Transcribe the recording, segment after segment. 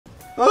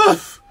Ugh!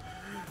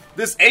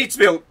 This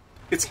 8-spill,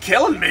 it's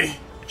killing me!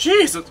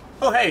 Jesus!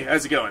 Oh hey,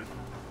 how's it going?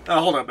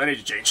 Hold up, I need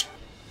to change.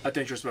 A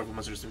dangerous powerful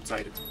monster is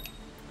inside it.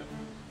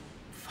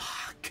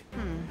 Fuck.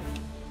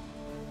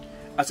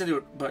 I said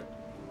it, but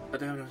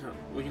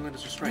we can let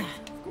us restrain,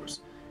 of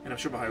course. And I'm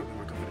sure behind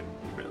we're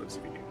confident. Better let us see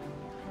if we can.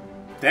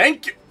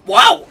 Thank you!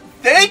 Wow!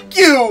 Thank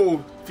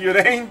you!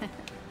 Fiorayne!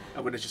 I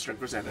witnessed your strength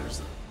firsthand, I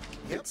understand.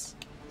 Yes.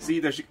 See,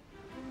 there she...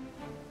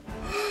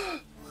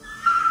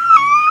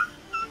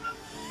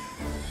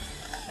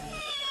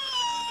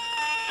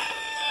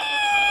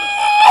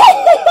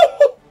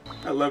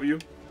 I love you.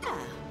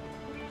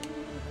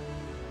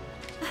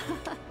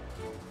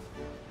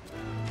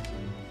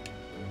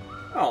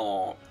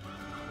 Oh,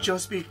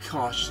 just be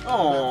cautious.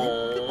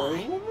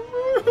 Oh.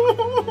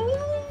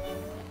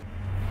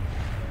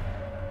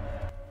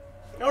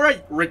 All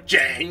right,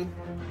 Rajang,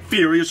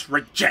 furious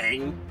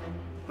Rajang.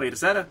 Wait, is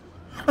that a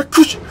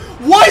Kush?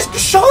 Why is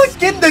Kushala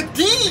getting the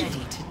D?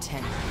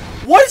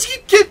 Why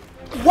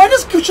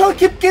does Kushala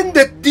keep getting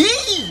the D?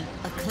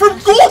 From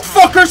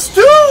goldfuckers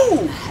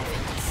too?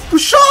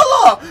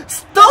 Kushala!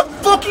 Stop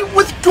fucking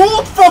with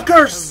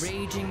goldfuckers! A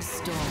raging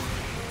storm.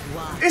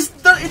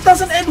 It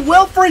doesn't end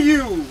well for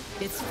you!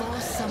 It's for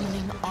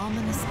summoning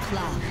ominous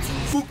clouds.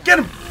 Get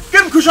him!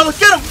 Get him, Kushala!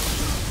 Get him!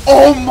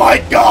 Oh my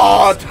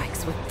god!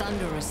 Strikes with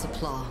thunderous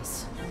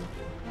applause.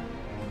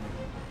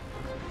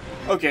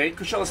 Okay,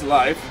 Kushala's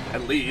alive,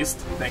 at least.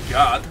 Thank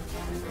god.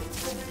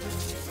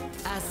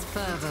 As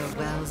fervor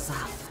wells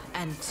up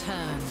and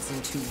turns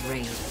into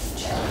rage.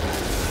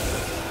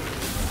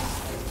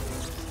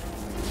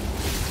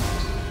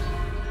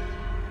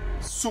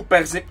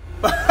 Super zip.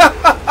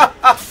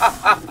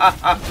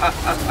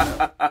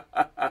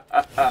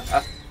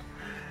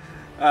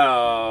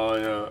 Oh,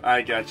 no.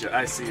 I got you.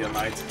 I see you,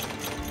 mate.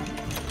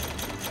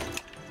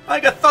 I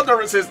got thunder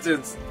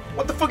resistance.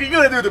 What the fuck are you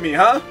gonna do to me,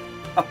 huh?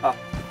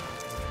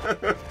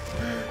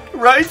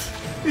 Right?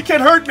 You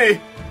can't hurt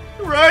me.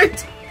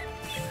 Right?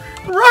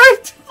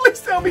 Right? Please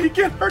tell me you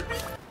can't hurt me.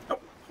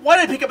 Why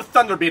did I pick up a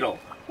thunder beetle?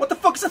 What the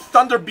fuck is a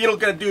thunder beetle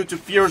gonna do to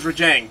Fierce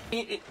Rajang?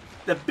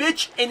 The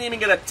bitch ain't even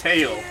got a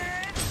tail.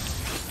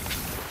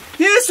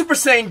 He is Super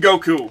Saiyan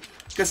Goku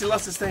because he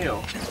lost his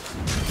tail.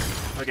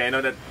 Okay, I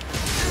know that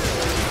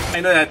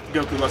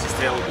Goku lost his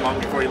tail long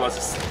before he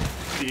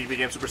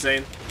became Super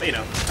Saiyan. But you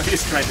know, I'm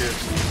just trying to.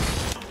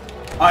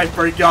 I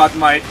forgot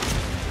my.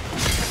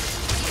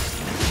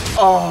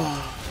 Oh,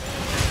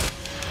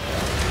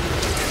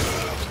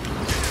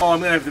 I'm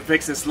gonna have to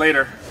fix this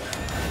later.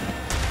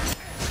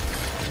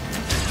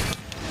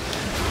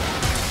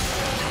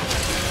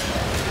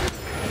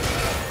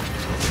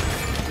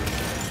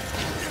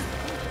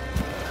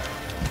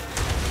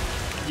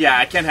 Yeah,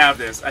 I can't have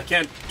this.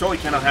 Totally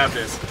cannot have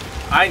this.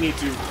 I need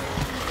to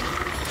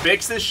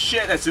fix this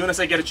shit as soon as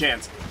I get a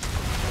chance.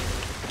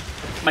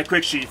 My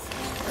quick sheath.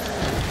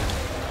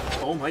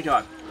 Oh my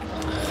god.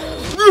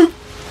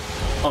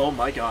 Oh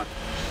my god.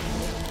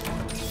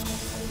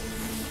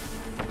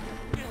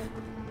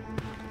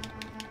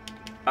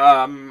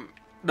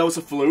 That was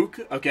a fluke,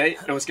 okay?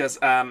 It was because,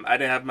 I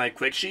didn't have my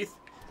quick sheath.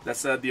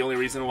 That's the only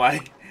reason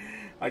why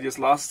I just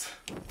lost.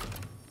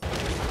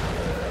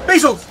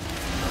 Basil!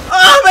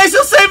 Ah,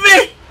 Basil, save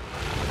me!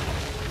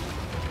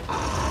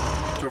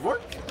 Turvor?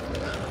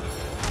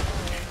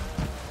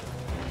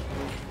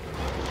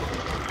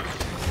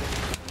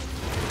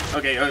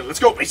 Okay, let's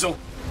go, Basil!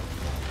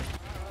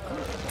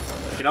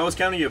 I can always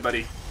count on you,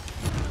 buddy.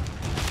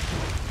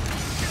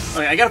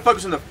 Okay, I gotta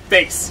focus on the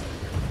face.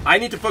 I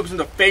need to focus on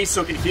the face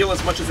so I can heal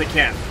as much as I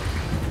can.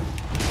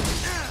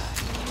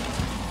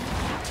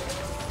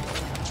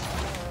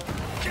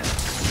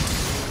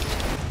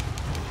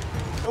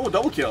 Oh,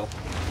 double kill.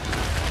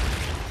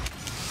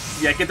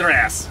 Yeah, get their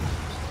ass.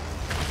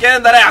 Get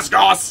in that ass,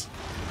 Goss!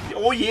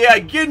 Oh yeah,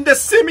 get in the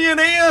simian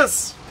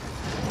ass!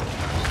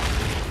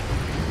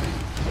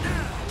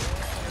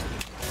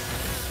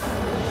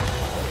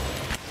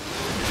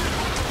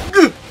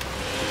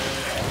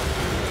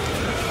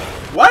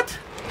 What?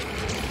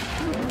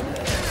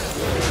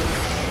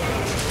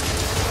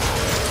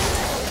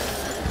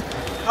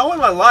 How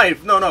am I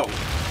alive? No.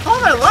 How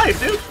am I alive,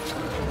 dude?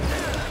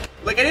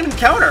 Like, I didn't even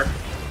counter.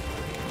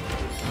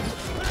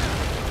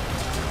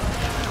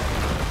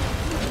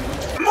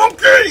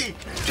 Monkey!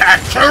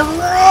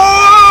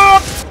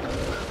 Kakarot!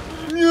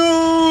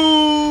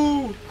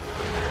 No!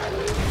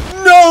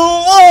 No!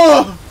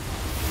 Oh!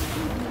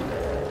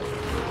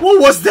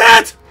 What was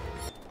that?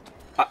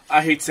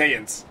 I hate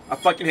Saiyans. I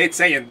fucking hate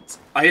Saiyans.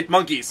 I hate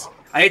monkeys.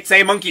 I hate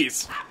Saiyan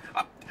monkeys.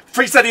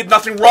 Frieza did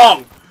nothing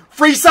wrong.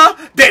 Frieza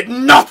did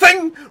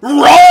nothing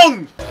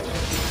wrong!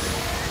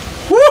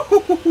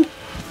 Woo-hoo-hoo-hoo.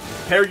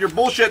 Pair your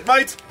bullshit,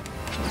 mate.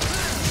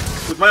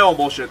 With my own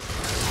bullshit.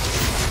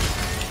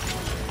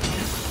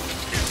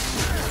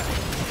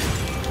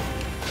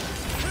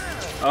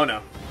 Oh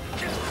no.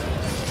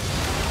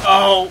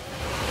 Oh.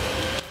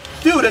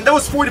 Dude, and that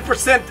was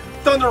 40%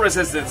 thunder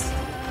resistance.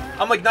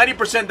 I'm like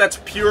 90% that's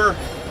pure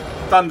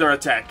thunder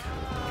attack.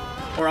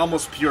 Or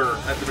almost pure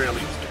at the very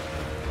least.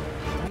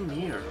 I'm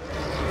near.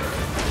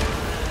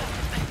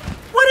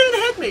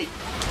 me!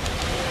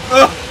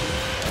 Ugh.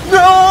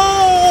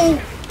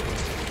 No!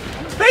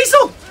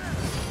 Basil!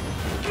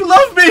 You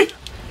love me!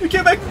 You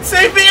came back and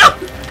saved me!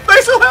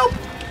 Basil, help!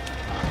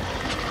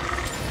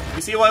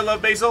 You see why I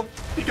love Basil?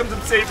 He comes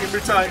and saves me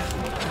every time.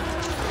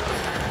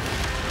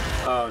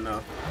 Oh no.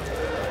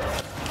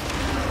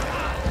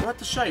 What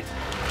the shite?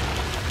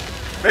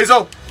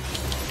 Basil!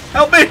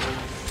 Help me!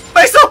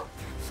 Basil!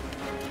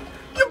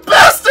 You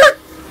bastard!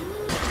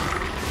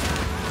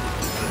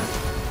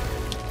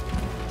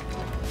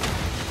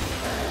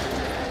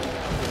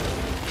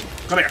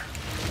 Come here.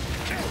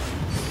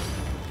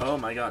 Oh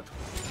my god.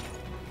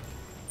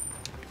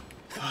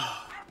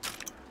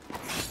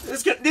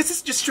 This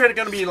is just straight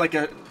gonna be like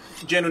a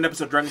genuine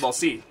episode of Dragon Ball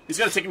Z. It's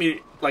gonna take me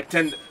like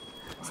 10...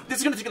 This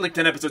is gonna take me like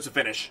 10 episodes to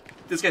finish.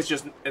 This guy's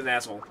just an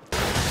asshole.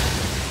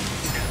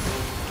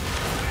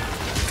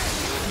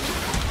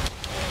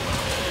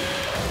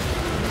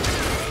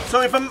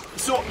 So if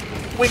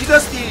when he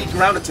does the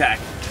ground attack,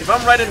 if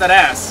I'm right in that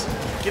ass,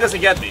 he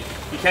doesn't get me.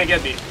 He can't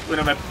get me when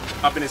I'm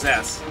up in his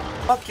ass.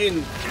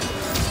 Fucking...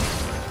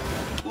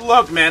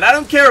 Look, man, I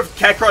don't care if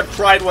Kakarot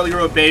cried while you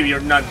were a baby or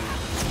nothing.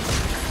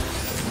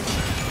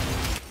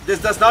 This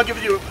does not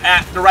give you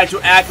the right to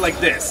act like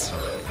this.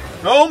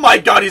 Oh my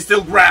god, he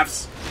still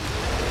grabs.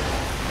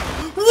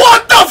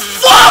 What the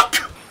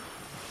fuck?!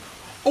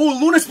 Oh,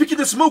 Luna's picking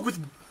the smoke with...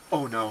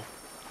 Oh no.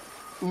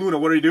 Luna,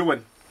 what are you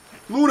doing?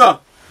 Luna!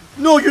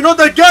 No, you're not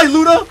that guy,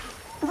 Luna!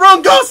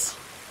 Rungus!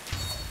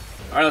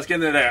 Alright, let's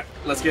get in there.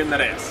 Let's get in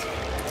that ass.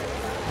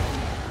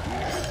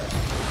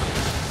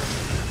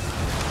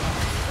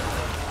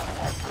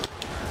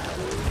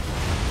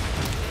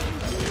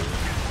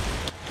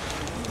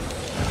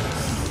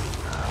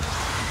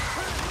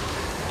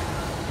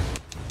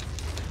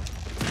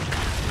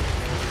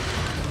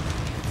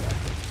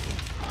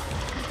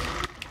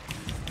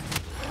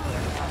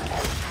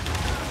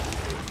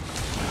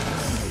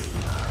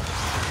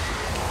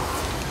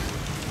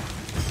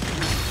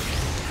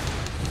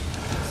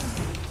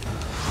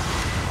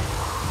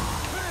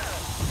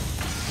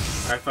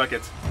 Alright, fuck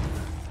it.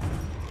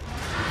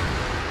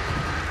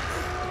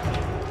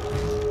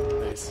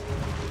 Nice.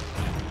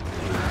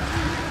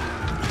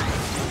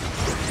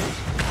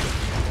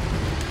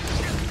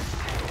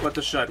 What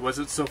the shot? Was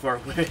it so far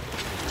away?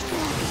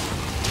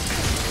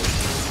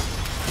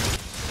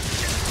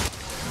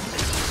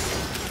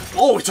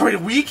 Oh, it's already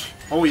weak?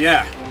 Oh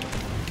yeah.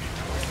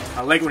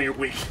 I like when you're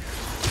weak.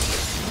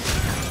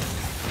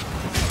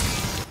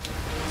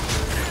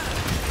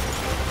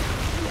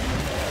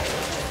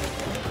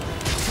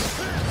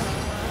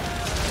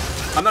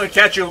 I'm gonna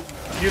catch you,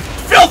 you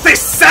filthy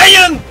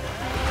Saiyan!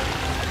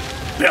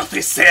 Filthy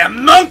Saiyan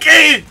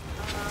monkey!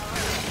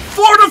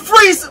 For the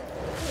Frieza!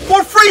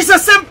 For Frieza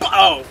Senpai!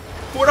 Oh!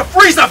 For the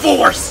Frieza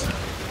Force!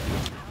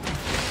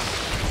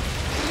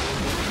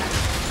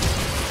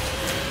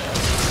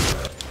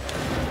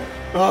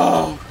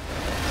 Oh!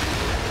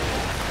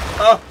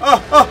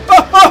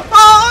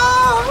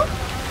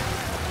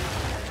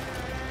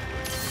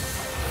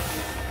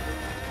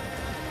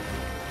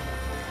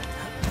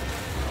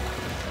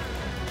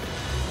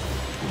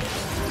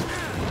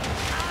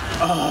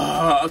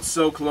 Oh, it's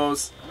so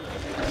close.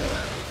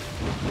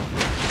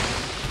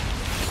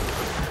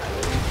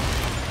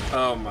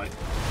 Oh my.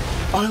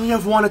 I only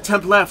have one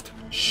attempt left.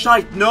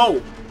 Shite,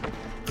 no!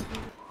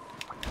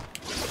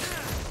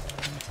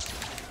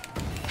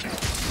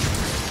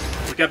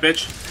 Look at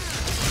bitch.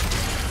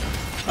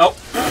 Oh.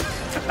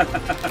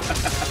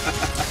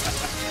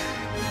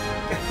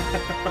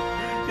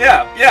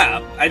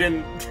 yeah, I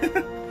didn't...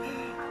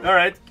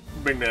 Alright,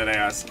 bring that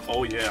ass.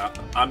 Oh yeah,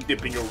 I'm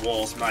dipping your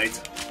walls, mate.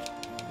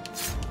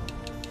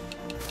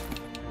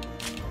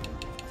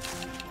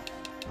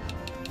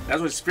 That's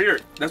why it's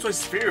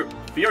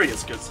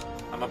furious, because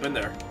I'm up in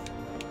there.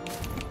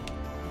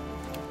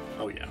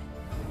 Oh yeah.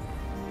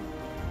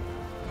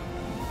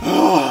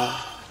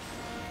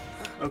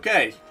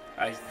 Okay,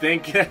 I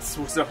think that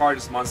was the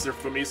hardest monster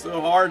for me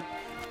so hard.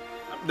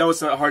 That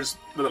was the hardest.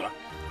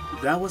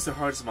 That was the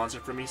hardest monster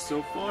for me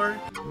so far.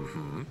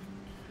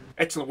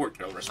 Excellent work,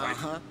 Elris.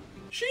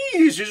 Jeez,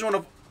 you just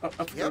want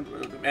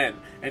to. Man,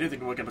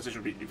 anything we can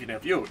position if you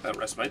have you,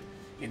 respite.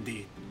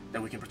 Indeed,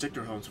 that we can protect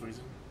our homes,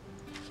 Frieza.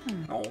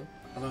 Oh,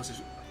 allows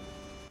us.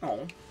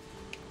 Oh,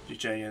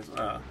 GJ is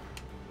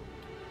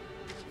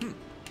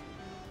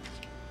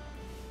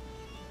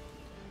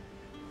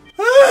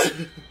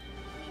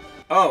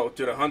Oh,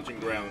 to the hunting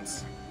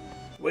grounds.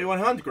 What do you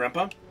want to hunt,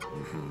 Grandpa?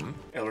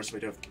 Elris, we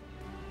have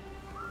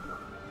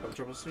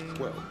trouble seeing.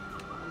 Well.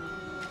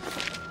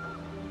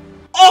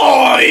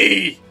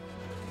 Oi!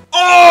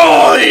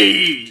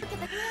 Oi!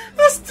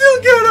 I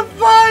still gotta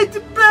fight the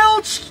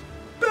bell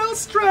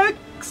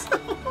strikes.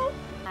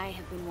 I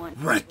have been wanting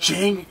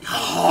Rajang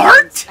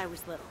heart? I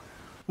was little.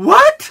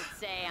 What?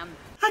 Sam.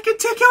 I can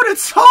take out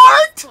its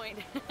heart?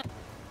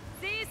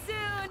 See you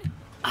soon.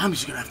 I'm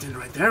just gonna have to end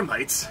right there,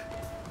 mates.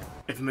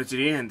 If you made it to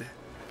the end,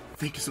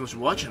 thank you so much for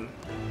watching.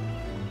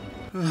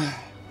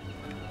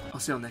 I'll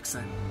see you all next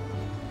time.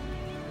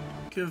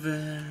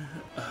 Goodbye.